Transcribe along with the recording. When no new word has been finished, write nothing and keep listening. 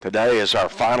Today is our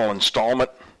final installment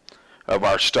of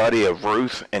our study of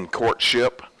Ruth and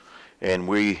courtship, and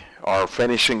we are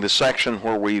finishing the section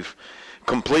where we've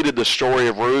completed the story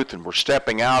of Ruth, and we're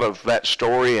stepping out of that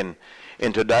story. And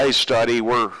in today's study,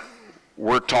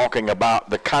 we're talking about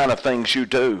the kind of things you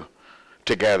do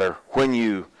together when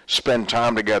you spend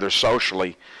time together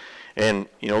socially. And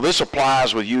this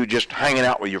applies with you just hanging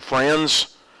out with your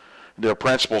friends. There are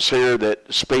principles here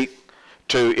that speak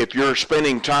to if you're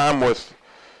spending time with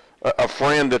a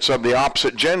friend that's of the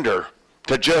opposite gender,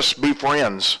 to just be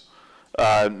friends,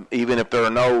 even if there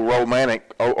are no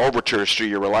romantic overtures to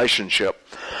your relationship.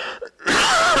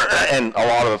 And a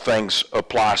lot of the things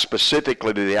apply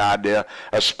specifically to the idea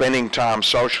of spending time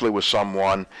socially with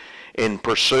someone in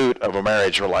pursuit of a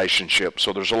marriage relationship.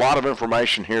 So there's a lot of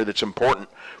information here that's important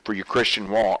for your Christian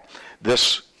walk.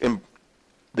 This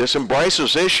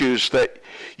embraces issues that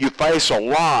you face a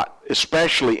lot,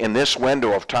 especially in this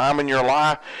window of time in your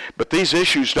life, but these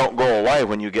issues don't go away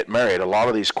when you get married. A lot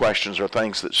of these questions are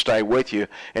things that stay with you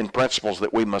and principles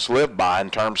that we must live by in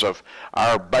terms of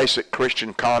our basic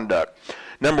Christian conduct.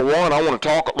 Number one, I want to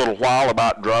talk a little while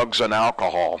about drugs and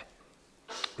alcohol.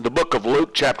 The book of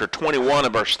Luke, chapter 21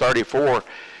 and verse 34,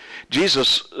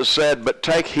 Jesus said, "But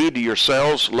take heed to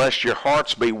yourselves, lest your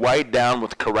hearts be weighed down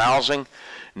with carousing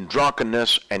and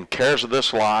drunkenness and cares of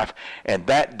this life, and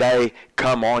that day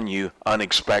come on you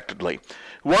unexpectedly."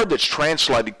 The word that's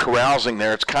translated carousing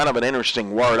there, it's kind of an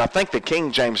interesting word. I think the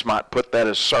King James might put that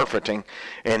as surfeiting,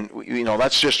 and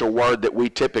that's just a word that we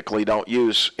typically don't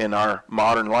use in our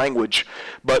modern language.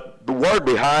 But the word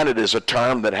behind it is a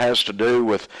term that has to do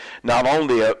with not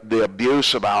only the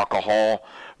abuse of alcohol,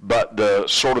 but the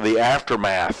sort of the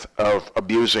aftermath of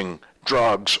abusing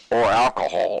drugs or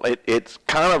alcohol. It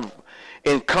kind of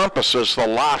encompasses the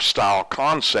lifestyle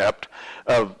concept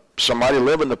of somebody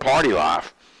living the party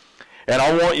life. And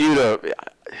I want you to,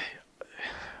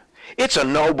 it's a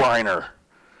no-brainer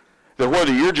that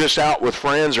whether you're just out with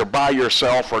friends or by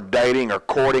yourself or dating or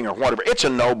courting or whatever, it's a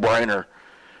no-brainer.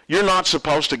 You're not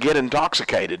supposed to get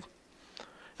intoxicated.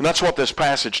 And that's what this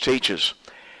passage teaches.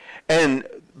 And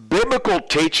biblical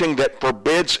teaching that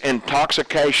forbids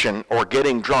intoxication or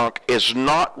getting drunk is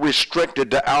not restricted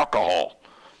to alcohol.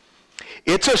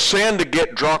 It's a sin to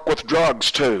get drunk with drugs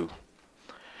too.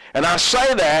 And I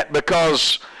say that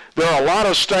because there are a lot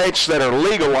of states that are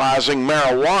legalizing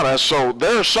marijuana, so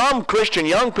there are some Christian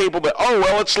young people that,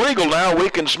 it's legal now, we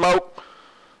can smoke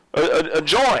a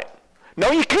joint.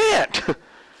 No, you can't.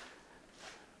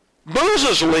 Booze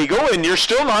is legal, and you're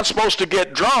still not supposed to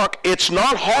get drunk. It's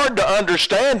not hard to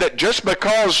understand that just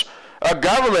because a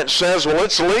government says,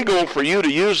 it's legal for you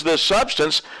to use this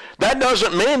substance, that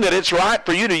doesn't mean that it's right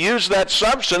for you to use that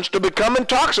substance to become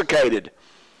intoxicated.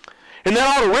 And that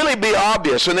ought to really be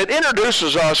obvious, and it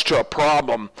introduces us to a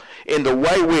problem in the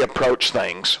way we approach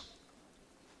things.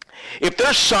 If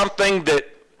there's something that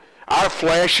our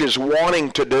flesh is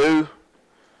wanting to do,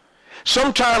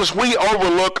 sometimes we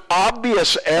overlook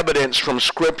obvious evidence from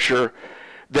Scripture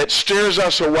that steers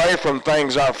us away from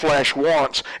things our flesh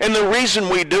wants. And the reason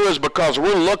we do is because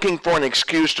we're looking for an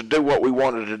excuse to do what we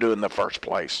wanted to do in the first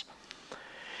place.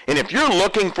 And if you're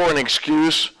looking for an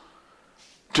excuse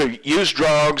to use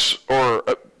drugs or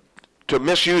to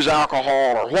misuse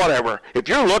alcohol or whatever, if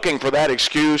you're looking for that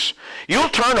excuse, you'll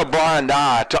turn a blind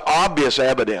eye to obvious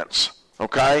evidence,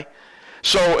 okay?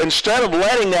 So instead of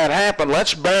letting that happen,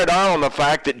 let's bear down on the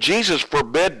fact that Jesus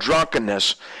forbid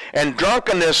drunkenness, and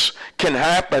drunkenness can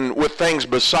happen with things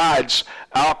besides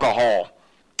alcohol.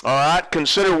 All right,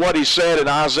 consider what he said in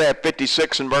Isaiah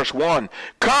 56 and verse 1.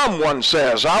 "Come," one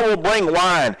says, "I will bring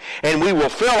wine, and we will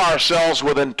fill ourselves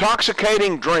with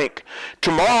intoxicating drink.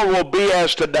 Tomorrow will be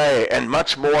as today, and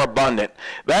much more abundant."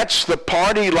 That's the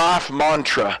party life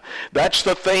mantra. That's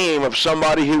the theme of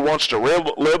somebody who wants to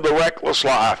live the reckless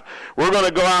life. We're going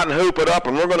to go out and hoop it up,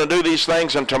 and we're going to do these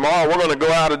things, and tomorrow we're going to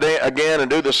go out again and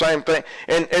do the same thing.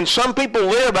 And some people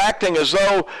live acting as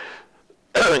though,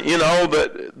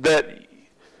 that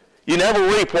you never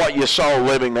reap what you sow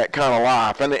living that kind of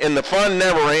life. And the fun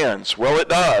never ends. Well, it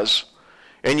does.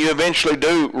 And you eventually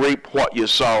do reap what you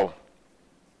sow.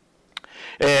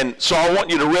 And so I want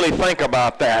you to really think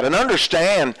about that and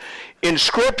understand in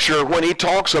Scripture when he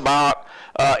talks about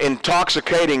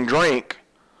intoxicating drink,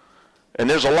 and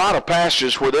there's a lot of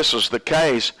passages where this is the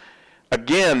case,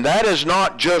 again, that is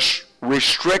not just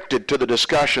restricted to the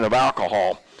discussion of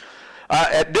alcohol.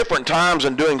 At different times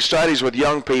in doing studies with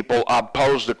young people, I've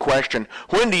posed the question,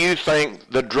 when do you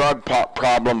think the drug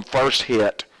problem first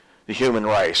hit the human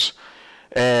race?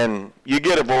 And you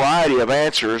get a variety of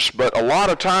answers, but a lot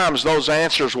of times those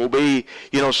answers will be,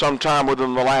 sometime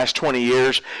within the last 20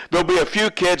 years. There'll be a few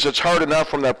kids that's heard enough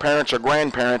from their parents or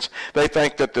grandparents, they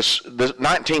think that the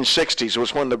 1960s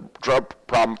was when the drug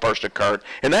problem first occurred,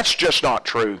 and that's just not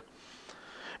true.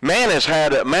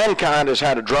 Mankind has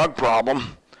had a drug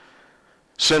problem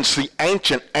since the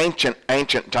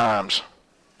ancient times.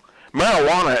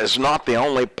 Marijuana is not the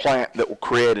only plant that will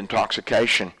create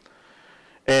intoxication.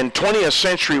 In 20th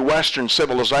century Western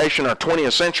civilization or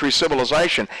 20th century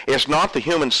civilization, it's not the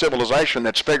human civilization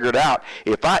that's figured out,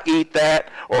 if I eat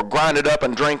that or grind it up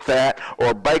and drink that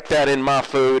or bake that in my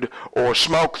food or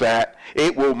smoke that,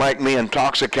 it will make me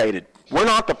intoxicated. We're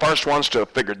not the first ones to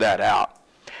have figured that out.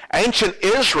 Ancient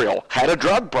Israel had a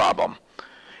drug problem.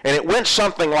 And it went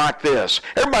something like this.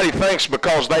 Everybody thinks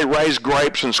because they raised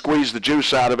grapes and squeezed the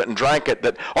juice out of it and drank it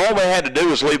that all they had to do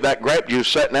was leave that grape juice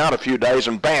sitting out a few days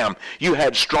and bam, you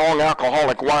had strong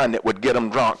alcoholic wine that would get them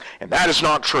drunk. And that is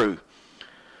not true.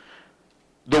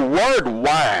 The word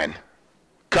wine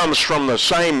comes from the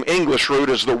same English root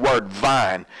as the word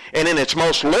vine. And in its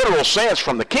most literal sense,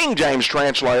 from the King James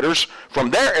translators, from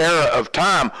their era of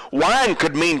time, wine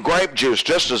could mean grape juice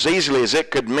just as easily as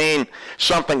it could mean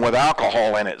something with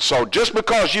alcohol in it. So just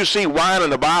because you see wine in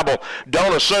the Bible,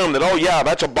 don't assume that, oh yeah,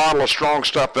 that's a bottle of strong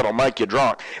stuff that'll make you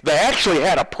drunk. They actually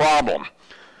had a problem,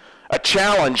 a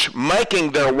challenge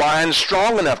making their wine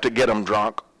strong enough to get them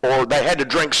drunk, or they had to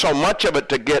drink so much of it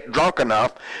to get drunk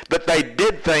enough that they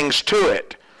did things to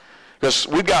it. Because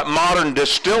we've got modern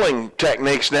distilling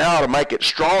techniques now to make it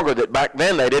stronger that back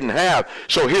then they didn't have.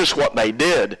 So here's what they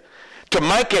did. To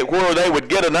make it where they would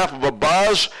get enough of a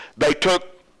buzz, they took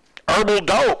herbal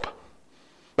dope.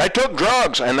 They took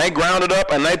drugs and they ground it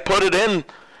up and they put it in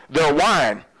their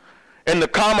wine. And the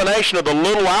combination of the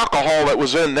little alcohol that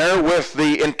was in there with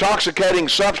the intoxicating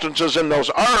substances in those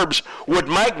herbs would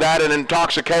make that an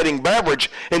intoxicating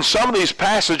beverage. In some of these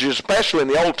passages, especially in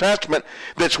the Old Testament,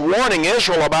 that's warning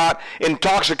Israel about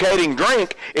intoxicating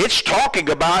drink, it's talking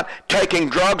about taking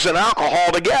drugs and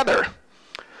alcohol together.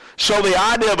 So the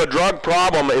idea of a drug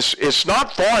problem is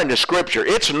not foreign to Scripture.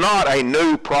 It's not a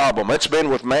new problem. It's been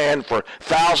with man for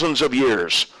thousands of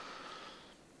years.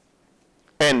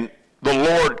 And the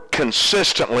Lord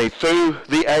consistently through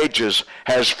the ages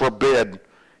has forbid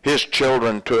his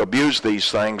children to abuse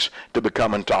these things, to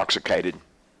become intoxicated.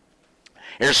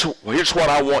 Here's what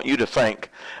I want you to think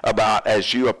about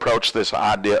as you approach this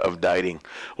idea of dating.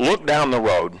 Look down the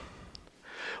road.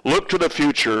 Look to the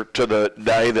future, to the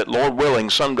day that, Lord willing,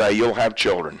 someday you'll have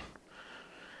children.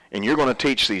 And you're going to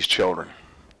teach these children.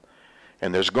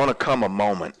 And there's going to come a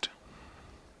moment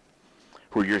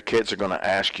where your kids are going to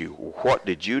ask you, what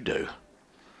did you do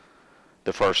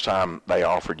the first time they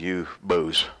offered you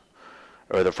booze?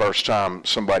 Or the first time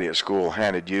somebody at school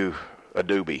handed you a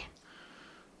doobie?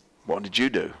 What did you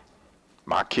do?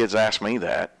 My kids asked me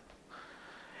that.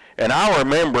 And I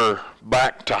remember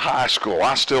back to high school,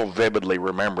 I still vividly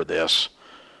remember this,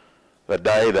 the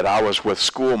day that I was with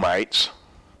schoolmates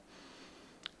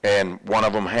and one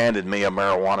of them handed me a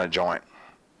marijuana joint.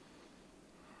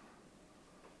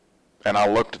 And I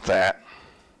looked at that,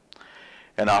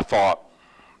 and I thought,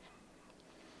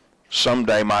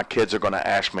 someday my kids are going to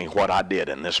ask me what I did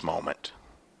in this moment.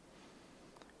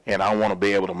 And I want to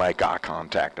be able to make eye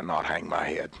contact and not hang my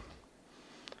head.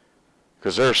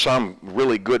 Because there are some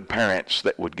really good parents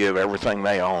that would give everything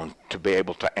they own to be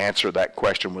able to answer that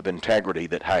question with integrity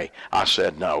that, hey, I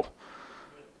said no.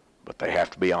 But they have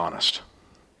to be honest.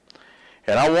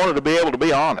 And I wanted to be able to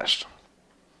be honest.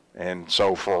 And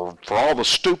so for all the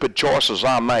stupid choices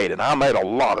I made, and I made a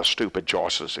lot of stupid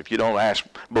choices. If you don't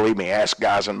believe me, ask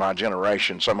guys in my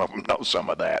generation. Some of them know some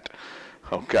of that.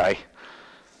 Okay?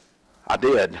 I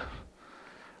did.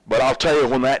 But I'll tell you,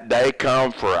 when that day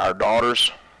come for our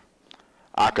daughters,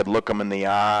 I could look them in the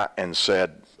eye and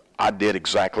said, I did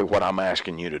exactly what I'm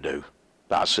asking you to do.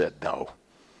 I said no.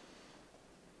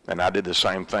 And I did the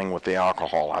same thing with the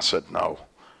alcohol. I said no.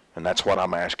 And that's what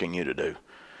I'm asking you to do.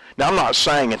 Now, I'm not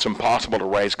saying it's impossible to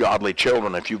raise godly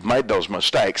children if you've made those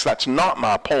mistakes. That's not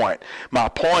my point. My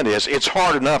point is it's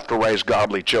hard enough to raise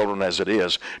godly children as it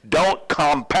is. Don't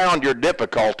compound your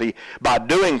difficulty by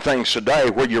doing things today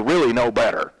where you really know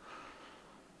better.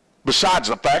 Besides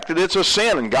the fact that it's a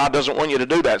sin and God doesn't want you to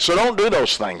do that. So don't do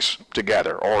those things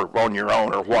together or on your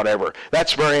own or whatever.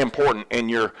 That's very important in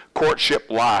your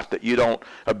courtship life, that you don't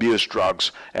abuse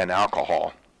drugs and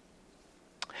alcohol.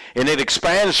 And it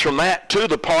expands from that to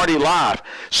the party life.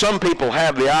 Some people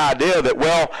have the idea that,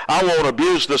 well, I won't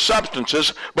abuse the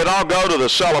substances, but I'll go to the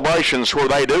celebrations where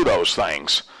they do those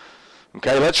things.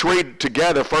 Okay, let's read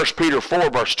together 1 Peter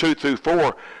 4, verse 2 through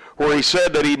 4, where he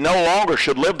said that he no longer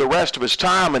should live the rest of his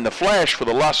time in the flesh for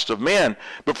the lusts of men,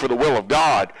 but for the will of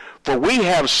God. For we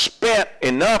have spent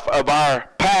enough of our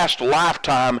past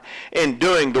lifetime in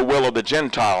doing the will of the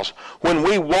Gentiles, when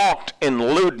we walked in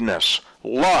lewdness,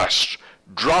 lust,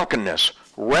 drunkenness,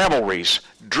 revelries,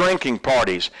 drinking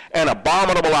parties, and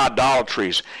abominable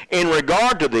idolatries. In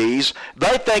regard to these,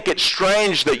 they think it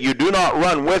strange that you do not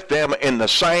run with them in the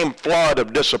same flood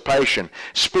of dissipation,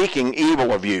 speaking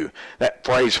evil of you. That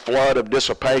phrase, flood of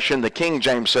dissipation, the King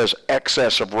James says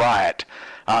excess of riot.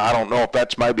 I don't know if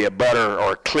that's maybe a better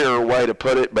or a clearer way to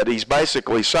put it, but he's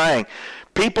basically saying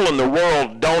people in the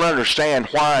world don't understand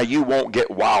why you won't get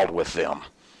wild with them.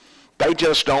 They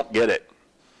just don't get it.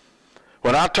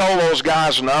 When I told those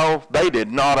guys no, they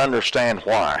did not understand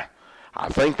why. I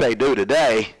think they do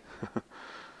today,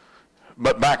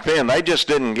 but back then they just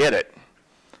didn't get it.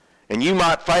 And you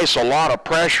might face a lot of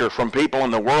pressure from people in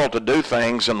the world to do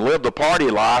things and live the party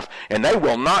life, and they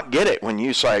will not get it when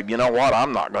you say, you know what,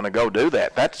 I'm not going to go do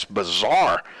that. That's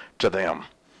bizarre to them.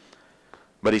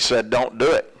 But he said, don't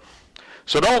do it.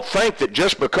 So don't think that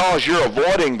just because you're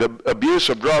avoiding the abuse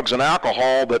of drugs and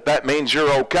alcohol that means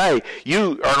you're okay.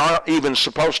 You are not even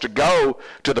supposed to go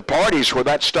to the parties where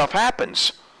that stuff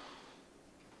happens.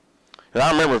 And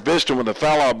I remember visiting with a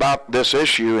fellow about this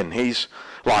issue, and he's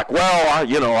like, well,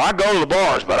 I go to the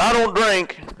bars, but I don't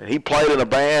drink. And he played in a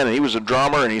band, and he was a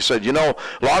drummer, and he said, a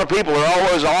lot of people are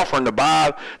always offering to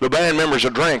buy the band members a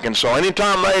drink, and so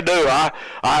anytime they do,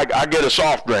 I get a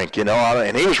soft drink,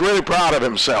 and he was really proud of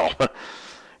himself.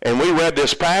 And we read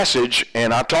this passage,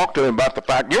 and I talked to him about the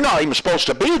fact you're not even supposed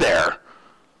to be there,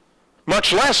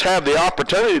 much less have the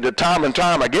opportunity to time and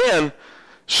time again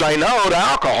say no to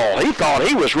alcohol. He thought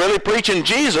he was really preaching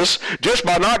Jesus just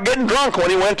by not getting drunk when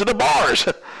he went to the bars.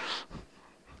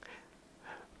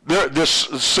 This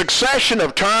succession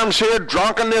of terms here,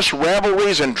 drunkenness,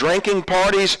 revelries, and drinking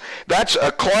parties, that's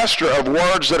a cluster of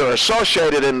words that are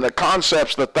associated in the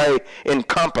concepts that they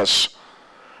encompass,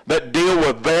 that deal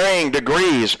with varying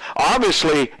degrees.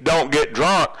 Obviously, don't get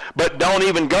drunk, but don't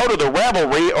even go to the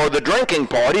revelry or the drinking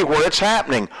party where it's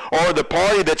happening, or the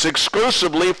party that's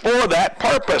exclusively for that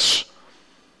purpose.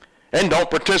 And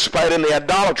don't participate in the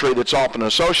idolatry that's often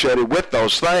associated with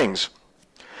those things.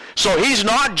 So he's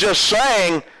not just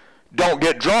saying, don't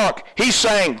get drunk. He's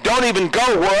saying, don't even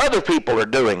go where other people are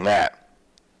doing that.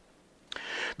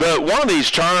 One of these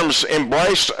terms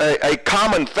embraced a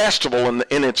common festival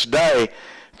in its day.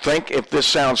 Think if this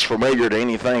sounds familiar to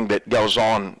anything that goes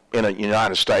on in the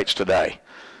United States today.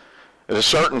 At a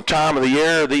certain time of the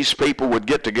year, these people would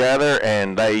get together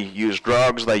and they used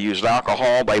drugs, they used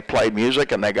alcohol, they played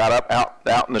music, and they got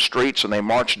out in the streets and they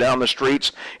marched down the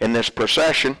streets in this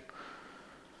procession.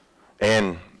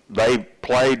 And they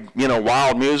played,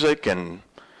 wild music and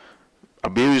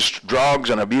abused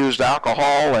drugs and abused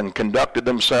alcohol and conducted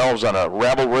themselves in a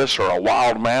revelrous or a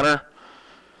wild manner.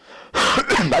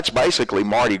 That's basically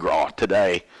Mardi Gras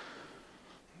today.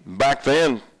 Back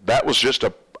then, that was just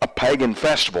a pagan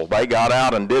festival. They got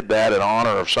out and did that in honor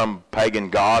of some pagan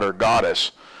god or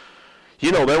goddess.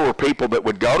 There were people that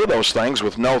would go to those things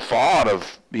with no thought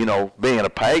of, being a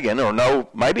pagan, or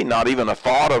maybe not even a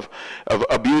thought of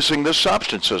abusing the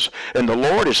substances. And the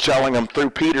Lord is telling them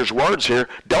through Peter's words here,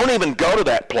 don't even go to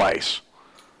that place.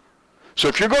 So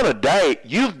if you're going to date,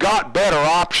 you've got better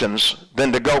options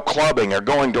than to go clubbing or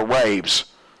going to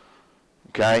raves.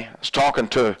 Okay? I was talking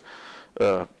to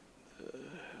a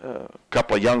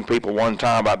couple of young people one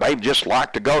time about they just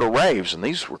like to go to raves, and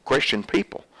these were Christian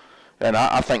people. And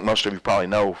I think most of you probably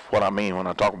know what I mean when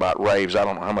I talk about raves. I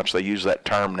don't know how much they use that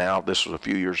term now. This was a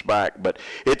few years back. But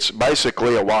it's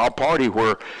basically a wild party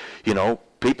where,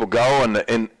 people go, and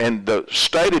the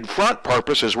stated front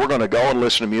purpose is we're going to go and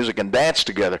listen to music and dance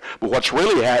together. But what's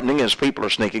really happening is people are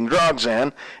sneaking drugs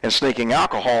in and sneaking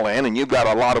alcohol in, and you've got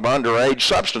a lot of underage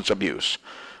substance abuse.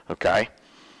 Okay?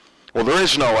 Well, there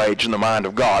is no age in the mind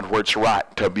of God where it's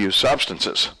right to abuse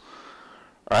substances.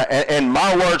 Right? And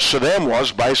my words to them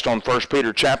was, based on 1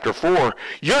 Peter chapter 4,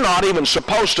 you're not even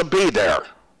supposed to be there.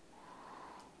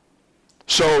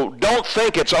 So don't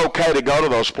think it's okay to go to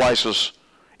those places,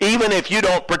 even if you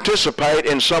don't participate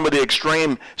in some of the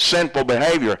extreme sinful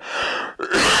behavior.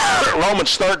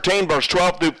 Romans 13, verse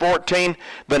 12 through 14,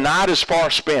 the night is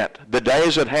far spent, the day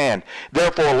is at hand.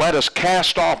 Therefore let us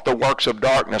cast off the works of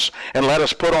darkness, and let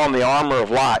us put on the armor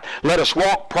of light. Let us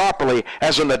walk properly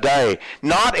as in the day,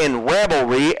 not in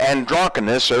revelry and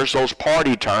drunkenness, there's those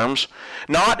party terms,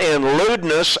 not in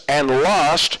lewdness and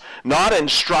lust, not in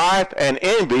strife and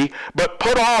envy, but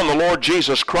put on the Lord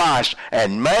Jesus Christ,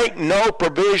 and make no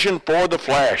provision for the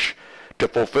flesh to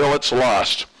fulfill its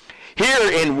lust.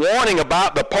 Here, in warning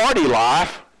about the party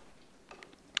life,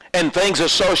 and things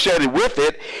associated with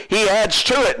it, he adds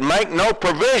to it, make no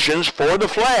provisions for the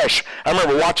flesh. I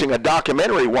remember watching a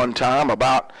documentary one time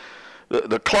about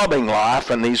the clubbing life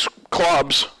and these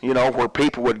clubs, where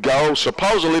people would go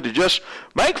supposedly to just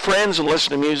make friends and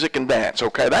listen to music and dance.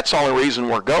 Okay, that's the only reason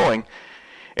we're going.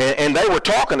 And they were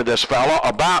talking to this fellow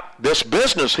about this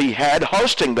business he had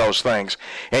hosting those things.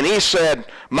 And he said,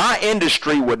 my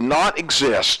industry would not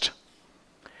exist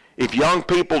if young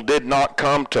people did not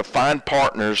come to find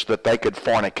partners that they could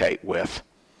fornicate with.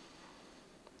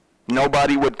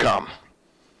 Nobody would come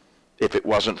if it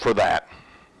wasn't for that.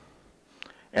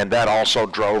 And that also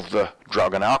drove the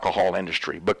drug and alcohol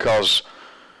industry, because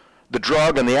the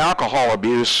drug and the alcohol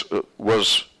abuse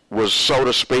was so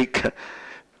to speak,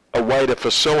 a way to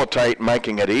facilitate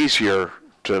making it easier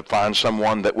to find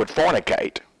someone that would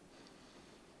fornicate.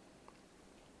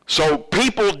 So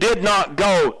people did not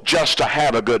go just to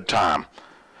have a good time.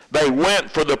 They went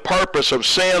for the purpose of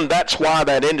sin. That's why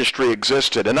that industry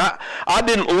existed. And I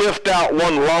didn't lift out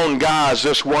one lone guy as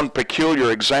this one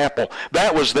peculiar example.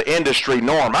 That was the industry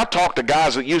norm. I talked to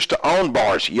guys that used to own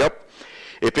bars. Yep.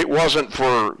 If it wasn't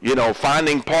for,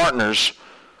 finding partners,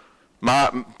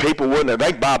 people wouldn't have.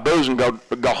 They'd buy booze and go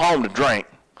home to drink.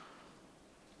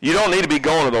 You don't need to be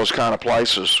going to those kind of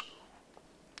places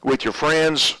with your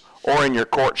friends or in your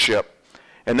courtship.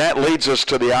 And that leads us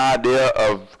to the idea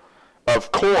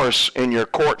of course, in your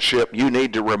courtship, you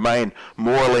need to remain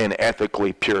morally and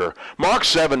ethically pure. Mark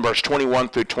 7, verse 21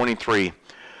 through 23.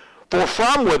 For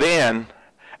from within,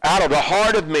 out of the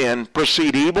heart of men,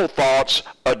 proceed evil thoughts,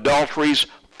 adulteries,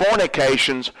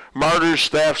 fornications, murders,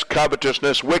 thefts,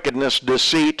 covetousness, wickedness,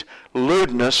 deceit,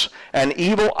 lewdness, an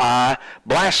evil eye,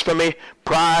 blasphemy,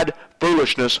 pride,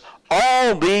 foolishness.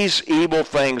 All these evil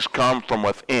things come from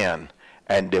within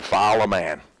and defile a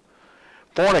man.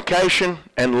 Fornication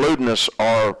and lewdness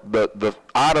are the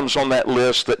items on that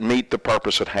list that meet the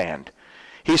purpose at hand.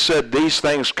 He said these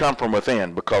things come from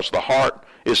within because the heart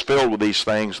is filled with these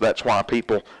things. That's why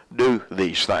people do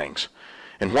these things.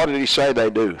 And what did he say they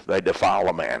do? They defile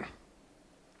a man.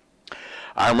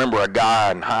 I remember a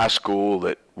guy in high school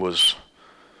that was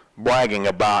bragging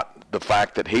about the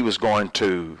fact that he was going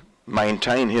to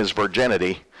maintain his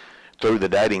virginity through the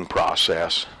dating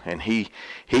process. And he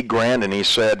grinned and he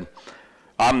said,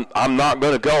 I'm not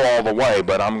going to go all the way,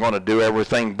 but I'm going to do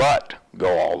everything but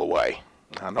go all the way.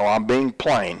 I know I'm being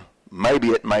plain. Maybe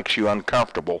it makes you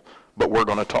uncomfortable, but we're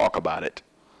going to talk about it.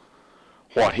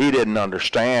 What he didn't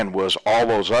understand was all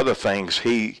those other things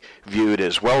he viewed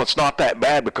as, well, it's not that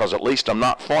bad because at least I'm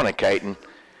not fornicating.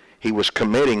 He was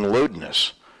committing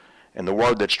lewdness. And the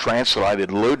word that's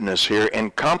translated lewdness here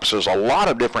encompasses a lot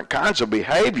of different kinds of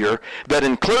behavior that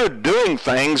include doing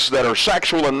things that are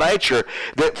sexual in nature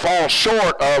that fall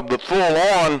short of the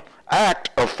full-on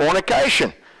act of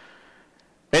fornication.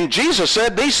 And Jesus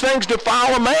said these things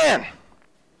defile a man.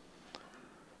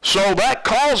 So that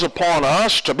calls upon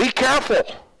us to be careful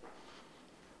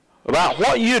about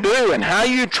what you do and how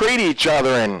you treat each other,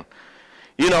 and,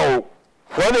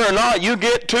 whether or not you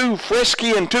get too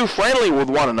frisky and too friendly with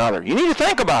one another. You need to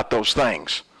think about those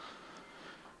things.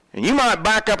 And you might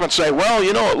back up and say, well,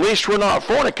 at least we're not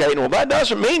fornicating. Well, that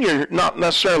doesn't mean you're not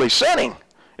necessarily sinning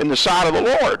in the sight of the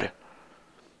Lord.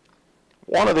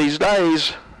 One of these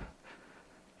days,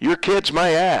 your kids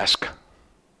may ask.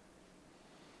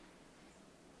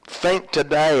 Think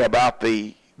today about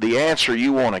the answer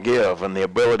you want to give and the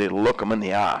ability to look them in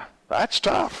the eye. That's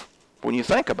tough when you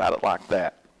think about it like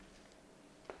that.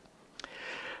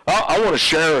 I want to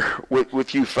share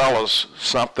with you fellows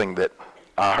something that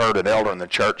I heard an elder in the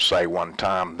church say one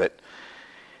time, that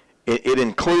it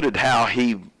included how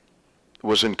he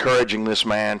was encouraging this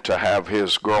man to have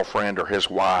his girlfriend or his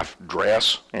wife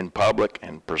dress in public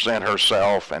and present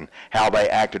herself, and how they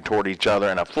acted toward each other,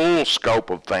 and a full scope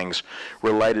of things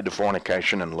related to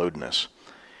fornication and lewdness.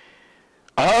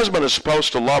 A husband is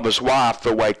supposed to love his wife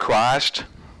the way Christ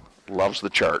loves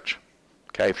the church.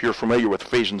 Okay, if you're familiar with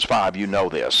Ephesians 5, you know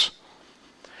this.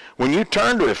 When you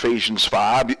turn to Ephesians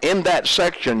 5, in that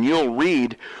section you'll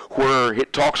read where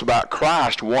it talks about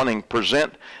Christ wanting to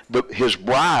present his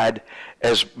bride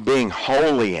as being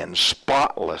holy and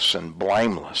spotless and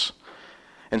blameless.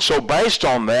 And so based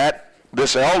on that,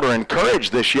 this elder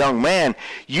encouraged this young man,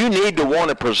 you need to want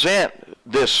to present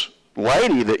this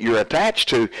lady that you're attached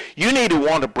to, you need to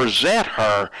want to present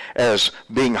her as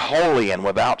being holy and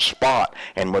without spot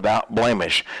and without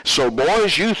blemish. So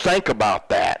boys, you think about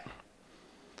that.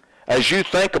 As you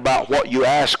think about what you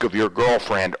ask of your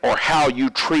girlfriend or how you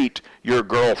treat your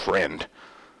girlfriend,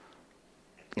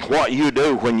 what you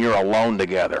do when you're alone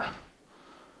together.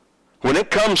 When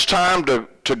it comes time to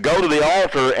to go to the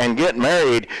altar and get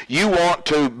married, you want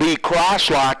to be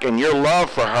Christ-like in your love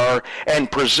for her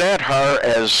and present her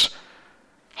as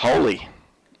holy.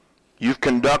 You've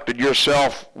conducted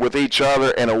yourself with each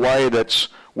other in a way that's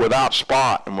without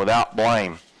spot and without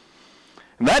blame.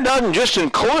 And that doesn't just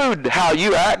include how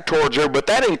you act towards her, but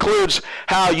that includes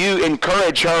how you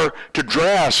encourage her to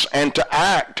dress and to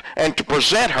act and to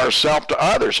present herself to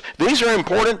others. These are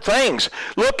important things.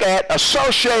 Look at,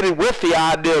 associated with the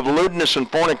idea of lewdness and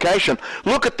fornication,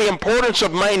 look at the importance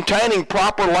of maintaining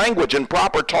proper language and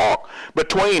proper talk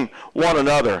between one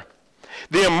another.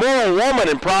 The immoral woman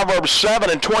in Proverbs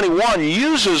 7:21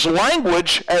 uses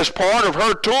language as part of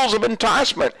her tools of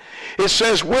enticement. It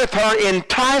says, with her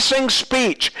enticing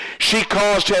speech, she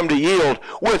caused him to yield.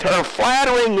 With her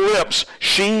flattering lips,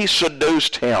 she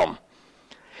seduced him.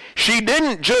 She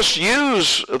didn't just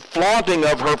use flaunting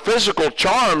of her physical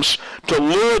charms to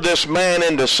lure this man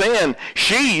into sin.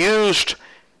 She used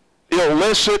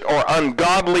illicit or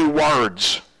ungodly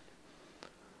words.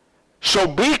 So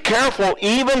be careful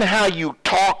even how you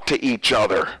talk to each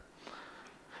other.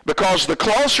 Because the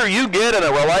closer you get in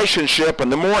a relationship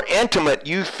and the more intimate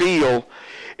you feel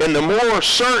and the more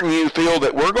certain you feel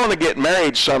that we're going to get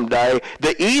married someday,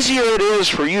 the easier it is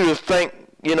for you to think,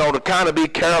 to kind of be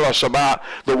careless about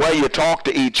the way you talk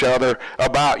to each other,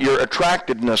 about your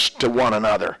attractiveness to one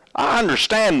another. I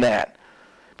understand that.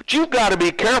 But you've got to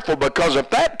be careful, because if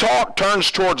that talk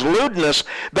turns towards lewdness,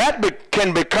 that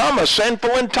can become a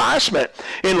sinful enticement.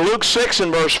 In Luke 6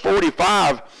 and verse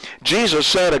 45, Jesus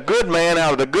said, a good man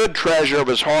out of the good treasure of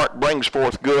his heart brings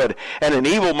forth good, and an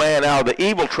evil man out of the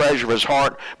evil treasure of his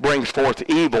heart brings forth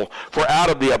evil. For out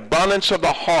of the abundance of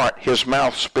the heart his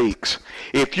mouth speaks.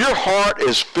 If your heart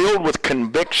is filled with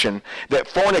conviction that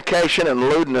fornication and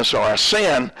lewdness are a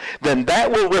sin, then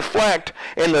that will reflect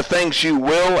in the things you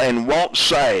will and won't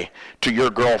say to your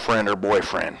girlfriend or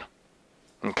boyfriend.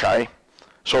 Okay?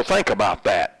 So think about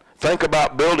that. Think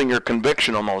about building your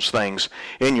conviction on those things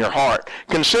in your heart.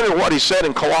 Consider what he said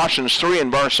in Colossians 3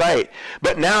 and verse 8.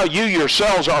 But now you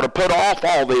yourselves are to put off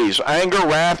all these: anger,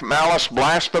 wrath, malice,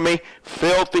 blasphemy,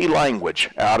 filthy language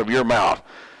out of your mouth.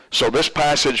 So this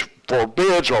passage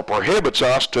forbids or prohibits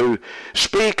us to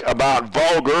speak about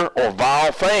vulgar or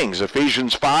vile things.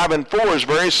 Ephesians 5 and 4 is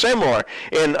very similar.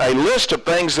 In a list of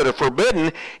things that are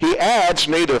forbidden, he adds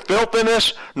neither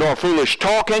filthiness, nor foolish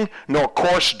talking, nor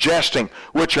coarse jesting,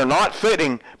 which are not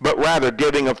fitting, but rather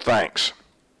giving of thanks.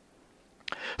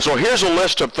 So here's a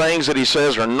list of things that he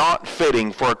says are not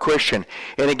fitting for a Christian.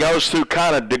 And he goes through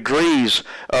kind of degrees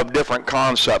of different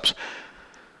concepts.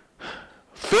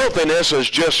 Filthiness is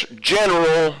just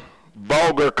general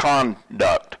vulgar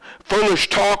conduct. Foolish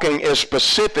talking is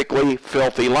specifically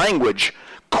filthy language.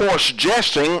 Coarse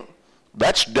jesting,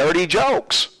 that's dirty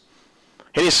jokes.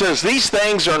 And he says these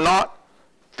things are not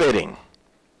fitting.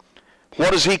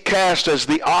 What does he cast as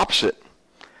the opposite?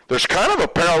 There's kind of a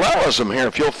parallelism here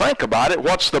if you'll think about it.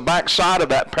 What's the backside of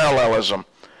that parallelism?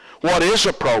 What is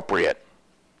appropriate?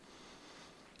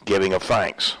 Giving of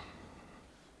thanks.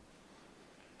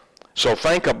 So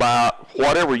think about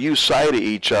whatever you say to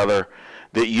each other,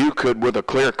 that you could, with a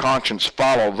clear conscience,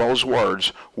 follow those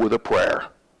words with a prayer.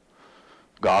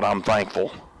 God, I'm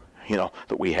thankful,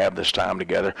 that we have this time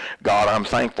together. God, I'm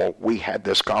thankful we had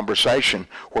this conversation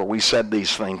where we said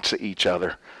these things to each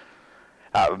other.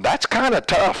 That's kind of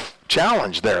tough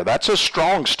challenge there. That's a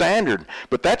strong standard,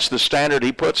 but that's the standard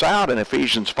he puts out in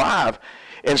Ephesians 5.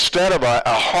 Instead of a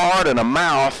heart and a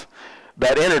mouth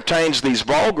that entertains these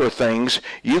vulgar things,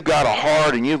 you've got a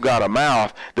heart and you've got a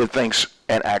mouth that thinks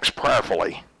and acts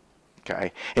prayerfully.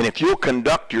 Okay? And if you'll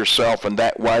conduct yourself in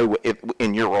that way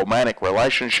in your romantic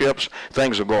relationships,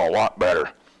 things will go a lot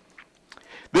better.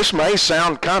 This may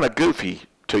sound kind of goofy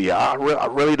to you. I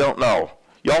really don't know.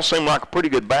 Y'all seem like a pretty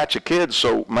good batch of kids,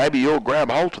 so maybe you'll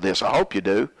grab hold of this. I hope you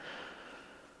do.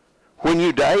 When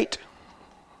you date,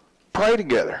 pray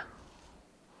together.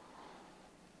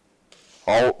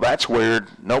 Oh, that's weird.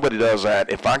 Nobody does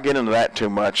that. If I get into that too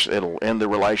much, it'll end the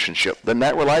relationship. Then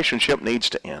that relationship needs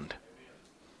to end.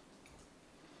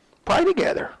 Pray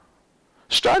together.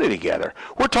 Study together.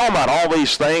 We're talking about all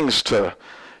these things to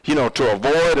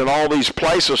avoid, and all these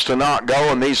places to not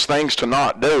go, and these things to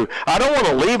not do. I don't want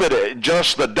to leave it at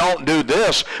just the don't do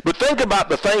this, but think about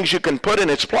the things you can put in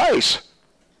its place.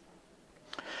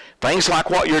 Things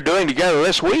like what you're doing together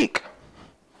this week.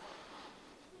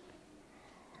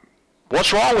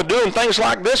 What's wrong with doing things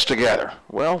like this together?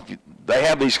 Well, they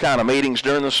have these kind of meetings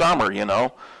during the summer,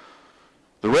 The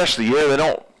rest of the year, they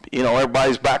don't,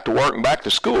 everybody's back to work and back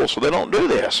to school, so they don't do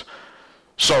this.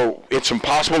 So it's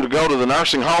impossible to go to the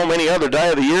nursing home any other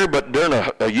day of the year but during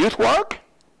a youth work?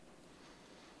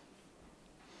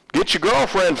 Get your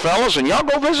girlfriend, fellas, and y'all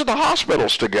go visit the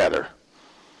hospitals together.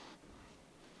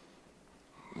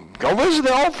 Go visit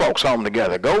the old folks home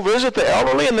together. Go visit the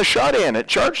elderly and the shut-in at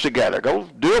church together. Go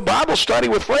do a Bible study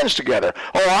with friends together.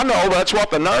 Oh, I know, that's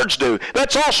what the nerds do.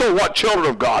 That's also what children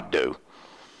of God do.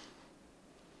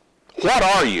 What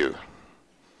are you?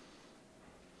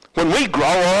 When we grow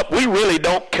up, we really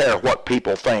don't care what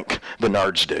people think the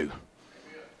nerds do.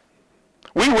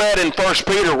 We read in 1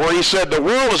 Peter where he said the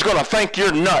world is going to think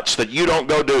you're nuts that you don't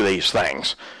go do these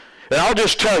things. And I'll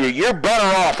just tell you, you're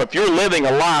better off if you're living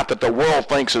a life that the world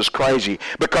thinks is crazy.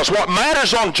 Because what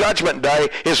matters on Judgment Day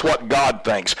is what God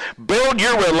thinks. Build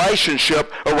your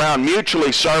relationship around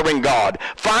mutually serving God.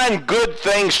 Find good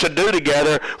things to do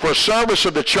together for service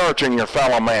of the church and your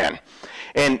fellow man.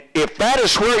 And if that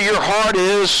is where your heart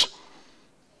is,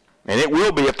 and it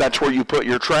will be if that's where you put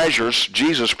your treasures,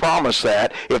 Jesus promised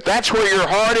that. If that's where your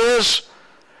heart is,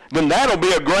 then that'll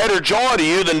be a greater joy to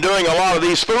you than doing a lot of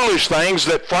these foolish things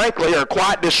that frankly are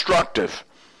quite destructive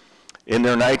in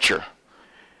their nature.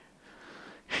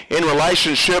 In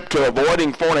relationship to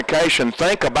avoiding fornication,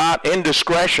 think about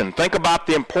indiscretion. Think about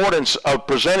the importance of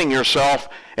presenting yourself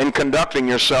and conducting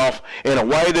yourself in a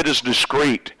way that is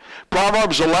discreet.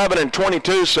 Proverbs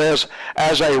 11:22 says,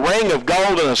 as a ring of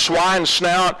gold in a swine's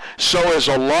snout, so is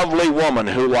a lovely woman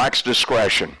who likes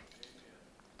discretion.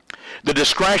 The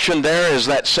discretion there is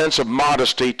that sense of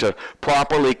modesty to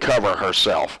properly cover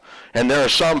herself. And there are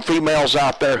some females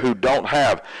out there who don't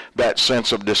have that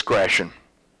sense of discretion.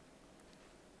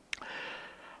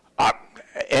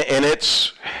 And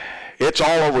it's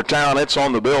all over town. It's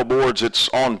on the billboards. It's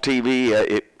on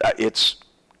TV. It's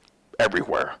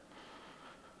everywhere.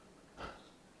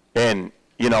 And,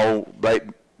 you know,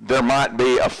 there might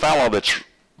be a fellow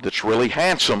that's really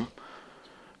handsome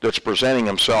that's presenting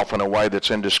himself in a way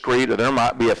that's indiscreet, or there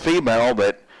might be a female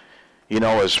that, you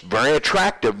know, is very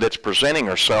attractive that's presenting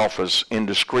herself as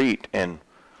indiscreet. And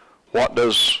what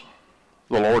does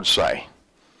the Lord say?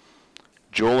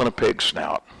 Jewel in a pig's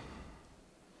snout.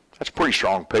 That's a pretty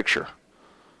strong picture.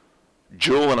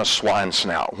 Jewel in a swine's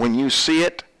snout. When you see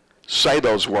it, say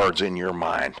those words in your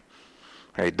mind.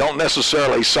 Hey, don't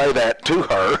necessarily say that to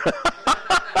her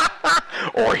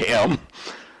or him,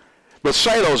 but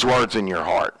say those words in your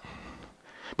heart.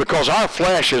 Because our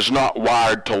flesh is not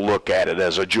wired to look at it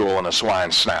as a jewel in a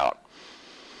swine's snout.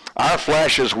 Our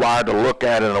flesh is wired to look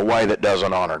at it in a way that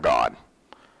doesn't honor God.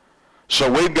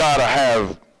 So we've got to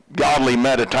have godly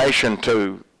meditation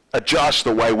to adjust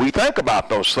the way we think about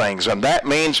those things. And that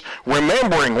means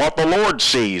remembering what the Lord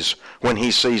sees when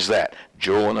he sees that.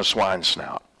 Jewel in a swine's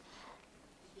snout.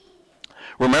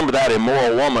 Remember that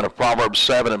immoral woman of Proverbs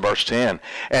 7 and verse 10.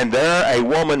 And there a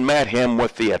woman met him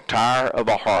with the attire of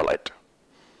a harlot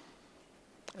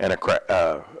and a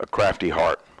crafty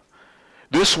heart.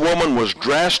 This woman was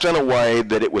dressed in a way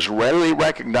that it was readily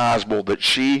recognizable that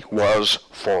she was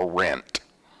for rent,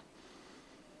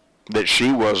 that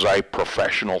she was a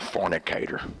professional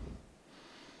fornicator.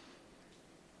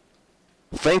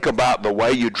 Think about the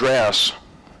way you dress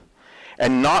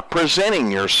and not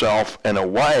presenting yourself in a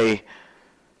way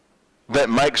that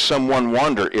makes someone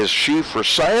wonder, is she for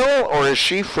sale or is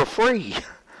she for free?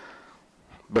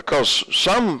 Because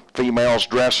some females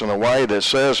dress in a way that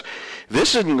says,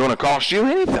 this isn't going to cost you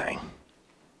anything.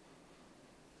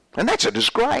 And that's a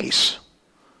disgrace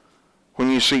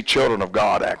when you see children of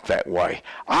God act that way.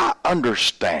 I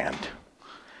understand.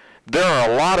 There are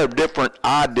a lot of different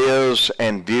ideas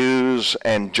and views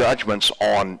and judgments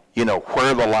on,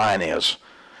 where the line is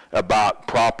about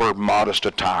proper, modest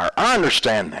attire. I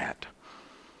understand that.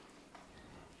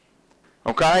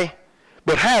 Okay?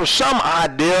 But have some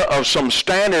idea of some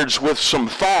standards with some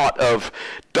thought of,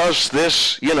 does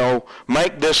this,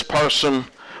 make this person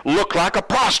look like a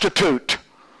prostitute?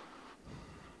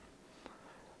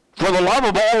 For the love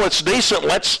of all that's decent,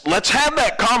 let's have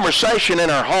that conversation in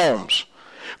our homes.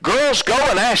 Girls, go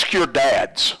and ask your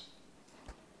dads.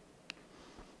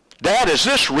 Dad, is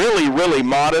this really, really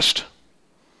modest?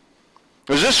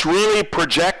 Does this really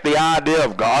project the idea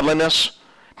of godliness?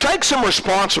 Take some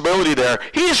responsibility there.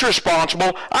 He's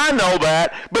responsible. I know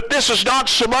that. But this is not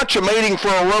so much a meeting for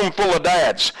a room full of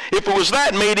dads. If it was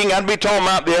that meeting, I'd be talking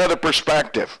about the other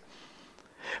perspective.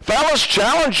 Fellas,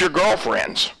 challenge your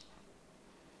girlfriends.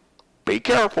 Be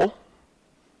careful.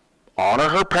 Honor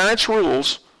her parents'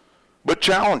 rules, but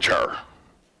challenge her.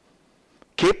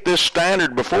 Keep this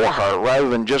standard before her rather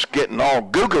than just getting all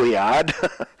googly-eyed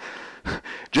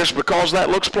just because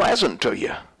that looks pleasant to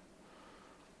you.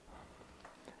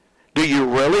 Do you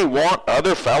really want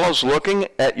other fellows looking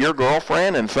at your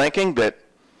girlfriend and thinking that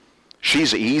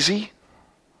she's easy?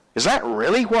 Is that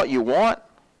really what you want?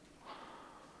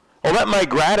 Well, that may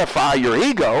gratify your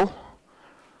ego.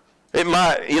 It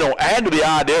might, add to the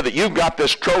idea that you've got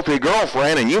this trophy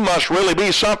girlfriend and you must really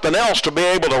be something else to be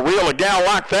able to reel a gal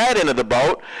like that into the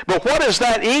boat. But what is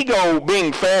that ego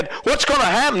being fed? What's going to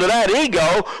happen to that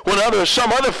ego when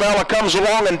some other fella comes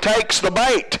along and takes the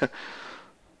bait?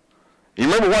 You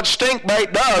remember what stink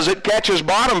bait does? It catches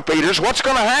bottom feeders. What's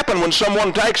going to happen when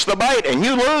someone takes the bait and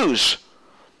you lose?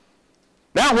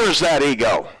 Now where's that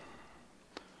ego?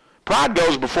 Pride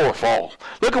goes before a fall.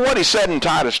 Look at what he said in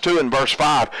Titus 2 and verse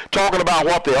 5, talking about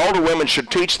what the older women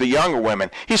should teach the younger women.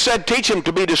 He said, teach them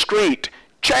to be discreet,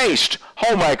 chaste,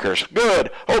 homemakers, good,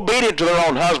 obedient to their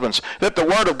own husbands, that the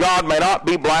word of God may not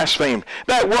be blasphemed.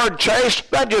 That word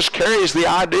chaste, that just carries the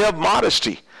idea of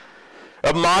modesty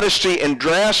in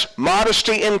dress,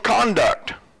 modesty in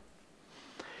conduct.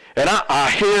 And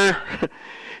I hear,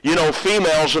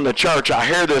 females in the church, I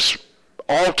hear this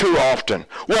all too often.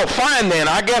 Well, fine then,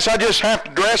 I guess I just have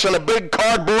to dress in a big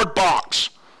cardboard box.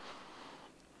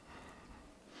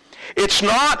 It's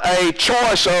not a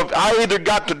choice of I either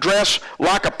got to dress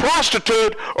like a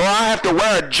prostitute or I have to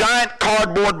wear a giant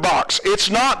cardboard box. It's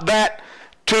not that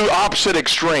two opposite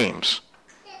extremes.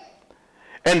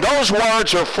 And those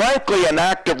words are frankly an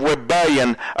act of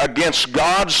rebellion against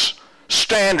God's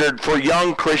standard for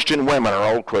young Christian women, or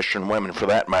old Christian women for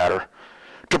that matter,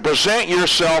 to present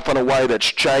yourself in a way that's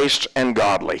chaste and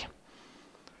godly.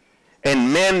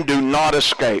 And men do not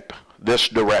escape this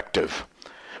directive.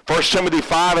 1 Timothy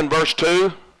 5 and verse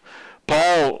 2,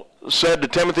 Paul said to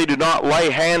Timothy, do not lay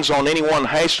hands on anyone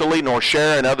hastily, nor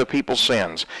share in other people's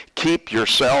sins. Keep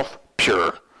yourself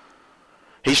pure.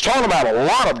 He's talking about a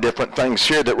lot of different things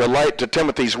here that relate to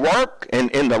Timothy's work,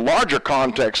 and in the larger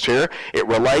context here, it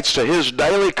relates to his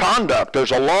daily conduct.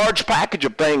 There's a large package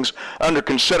of things under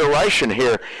consideration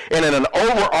here, and in an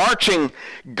overarching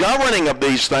governing of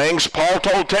these things, Paul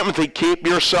told Timothy, keep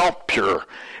yourself pure.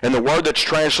 And the word that's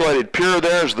translated pure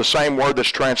there is the same word that's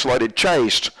translated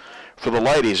chaste for the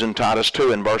ladies in Titus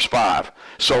 2 and verse 5.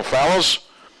 So fellas,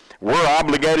 we're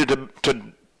obligated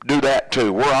to do that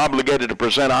too. We're obligated to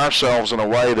present ourselves in a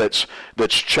way that's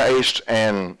chaste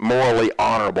and morally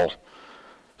honorable.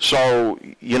 So,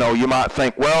 you might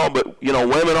think, well, but,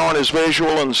 women aren't as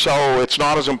visual, and so it's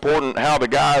not as important how the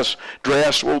guy's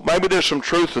dressed. Well, maybe there's some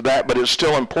truth to that, but it's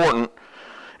still important.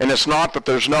 And it's not that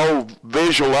there's no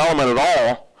visual element at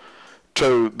all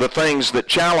to the things that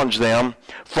challenge them.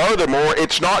 Furthermore,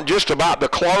 it's not just about the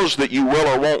clothes that you will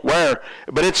or won't wear,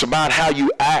 but it's about how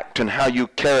you act and how you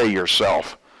carry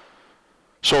yourself.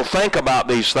 So think about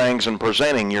these things and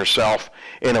presenting yourself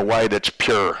in a way that's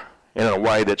pure, in a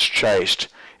way that's chaste,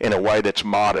 in a way that's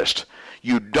modest.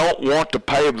 You don't want to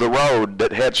pave the road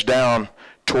that heads down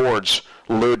towards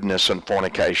lewdness and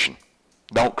fornication.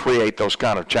 Don't create those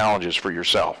kind of challenges for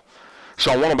yourself.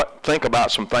 So I want to think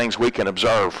about some things we can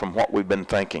observe from what we've been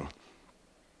thinking.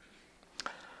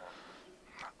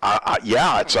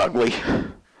 Yeah, it's ugly.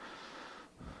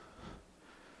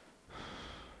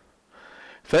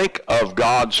 Think of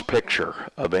God's picture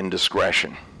of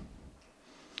indiscretion.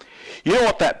 You know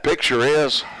what that picture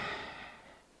is?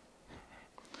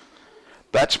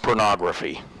 That's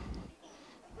pornography.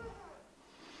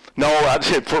 No,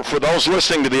 for those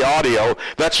listening to the audio,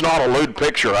 that's not a lewd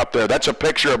picture up there. That's a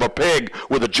picture of a pig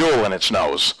with a jewel in its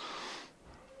nose.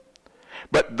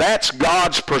 But that's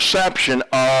God's perception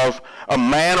of a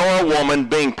man or a woman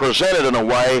being presented in a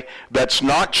way that's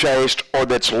not chaste or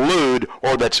that's lewd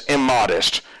or that's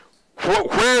immodest.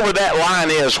 Wherever that line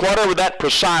is, whatever that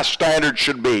precise standard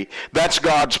should be, that's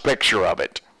God's picture of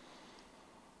it.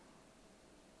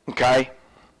 Okay?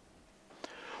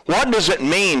 What does it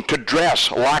mean to dress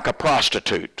like a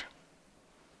prostitute?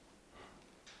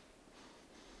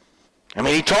 I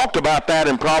mean, he talked about that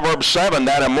in Proverbs 7,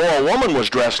 that immoral woman was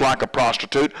dressed like a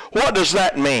prostitute. What does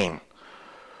that mean?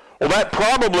 Well, that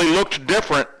probably looked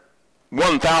different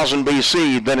 1000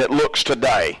 BC than it looks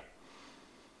today.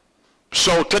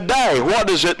 So today, what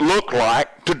does it look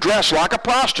like to dress like a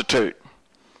prostitute?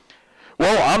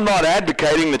 Well, I'm not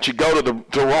advocating that you go to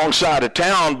the wrong side of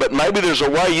town, but maybe there's a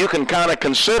way you can kind of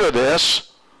consider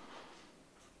this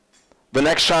the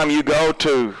next time you go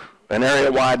to an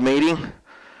area-wide meeting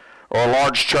or a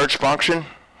large church function,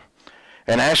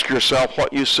 and ask yourself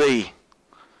what you see.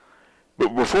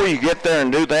 But before you get there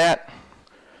and do that,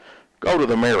 go to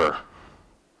the mirror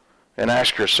and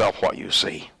ask yourself what you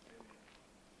see.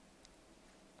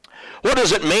 What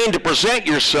does it mean to present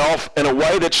yourself in a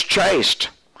way that's chaste?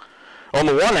 On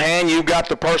the one hand, you've got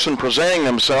the person presenting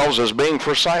themselves as being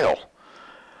for sale.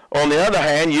 On the other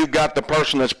hand, you've got the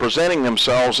person that's presenting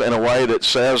themselves in a way that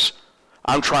says,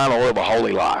 I'm trying to live a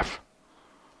holy life.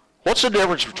 What's the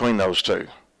difference between those two?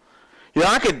 You know,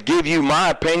 I could give you my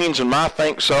opinions and my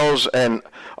think-sos and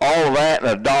all of that,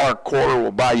 and $1.25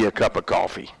 will buy you a cup of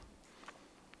coffee.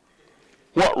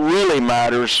 What really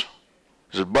matters,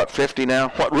 is it $1.50 now?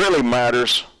 What really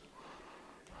matters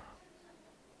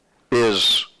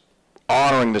is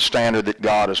honoring the standard that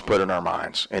God has put in our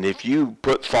minds. And if you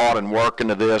put thought and work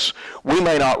into this, we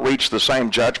may not reach the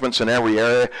same judgments in every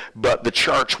area, but the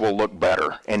church will look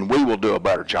better, and we will do a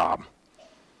better job.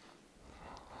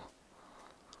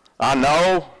 I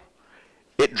know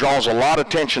it draws a lot of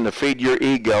attention to feed your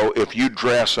ego if you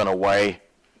dress in a way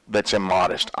that's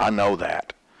immodest. I know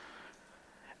that.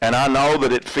 And I know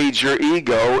that it feeds your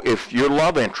ego if your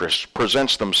love interest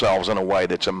presents themselves in a way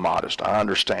that's immodest. I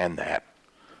understand that.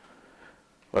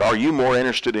 But are you more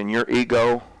interested in your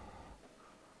ego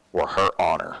or her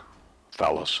honor,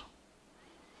 fellas?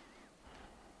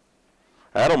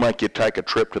 That'll make you take a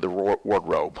trip to the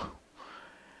wardrobe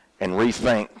and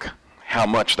rethink how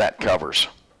much that covers.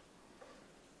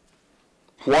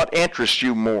 What interests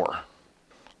you more?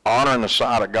 Honoring the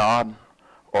sight of God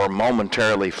or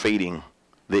momentarily feeding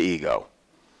the ego?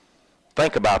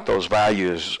 Think about those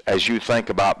values as you think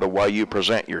about the way you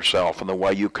present yourself and the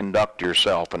way you conduct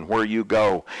yourself and where you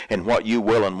go and what you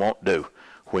will and won't do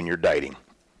when you're dating.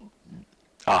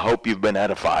 I hope you've been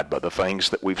edified by the things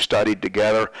that we've studied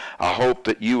together. I hope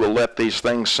that you will let these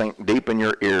things sink deep in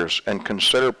your ears and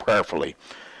consider prayerfully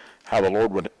how the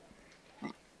Lord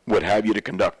would have you to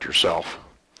conduct yourself.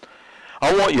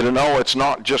 I want you to know it's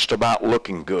not just about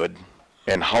looking good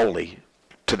and holy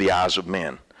to the eyes of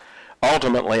men.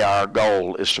 Ultimately, our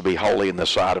goal is to be holy in the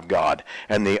sight of God,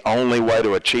 and the only way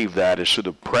to achieve that is through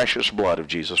the precious blood of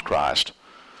Jesus Christ.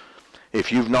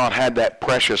 If you've not had that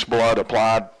precious blood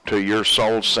applied to your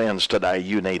soul's sins today,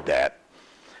 you need that.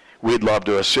 We'd love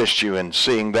to assist you in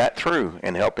seeing that through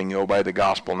and helping you obey the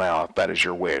gospel now, if that is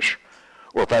your wish.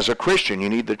 Or if as a Christian you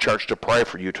need the church to pray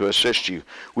for you, to assist you,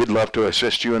 we'd love to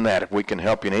assist you in that. If we can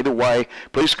help you in either way,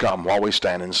 please come while we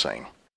stand and sing.